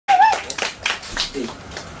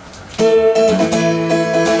Acoustic。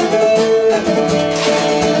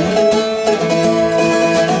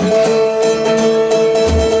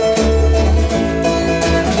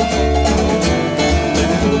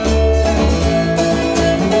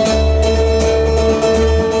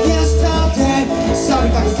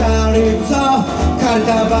借り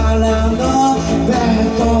たバラのベッ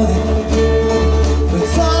ドで目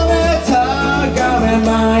覚めた画面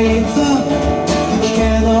前と吐き気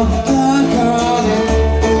の中で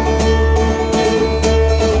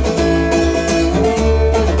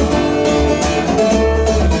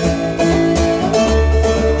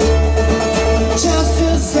Just to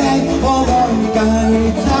say 思い描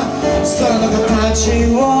いたその形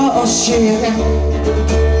を教えて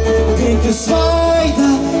ピンクスパイダ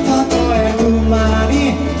ー馬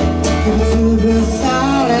に潰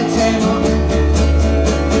されても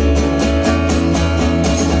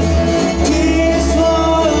This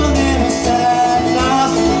will never set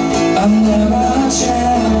us I'll never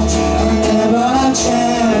change I'll never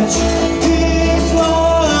change This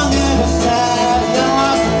will never set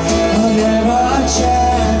us I'll never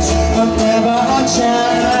change I'll never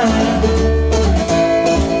change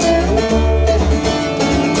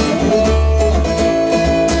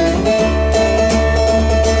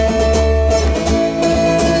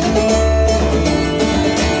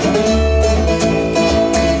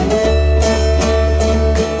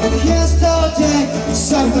Yesterday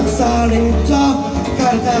咲いた鎖と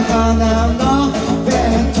枯れた花の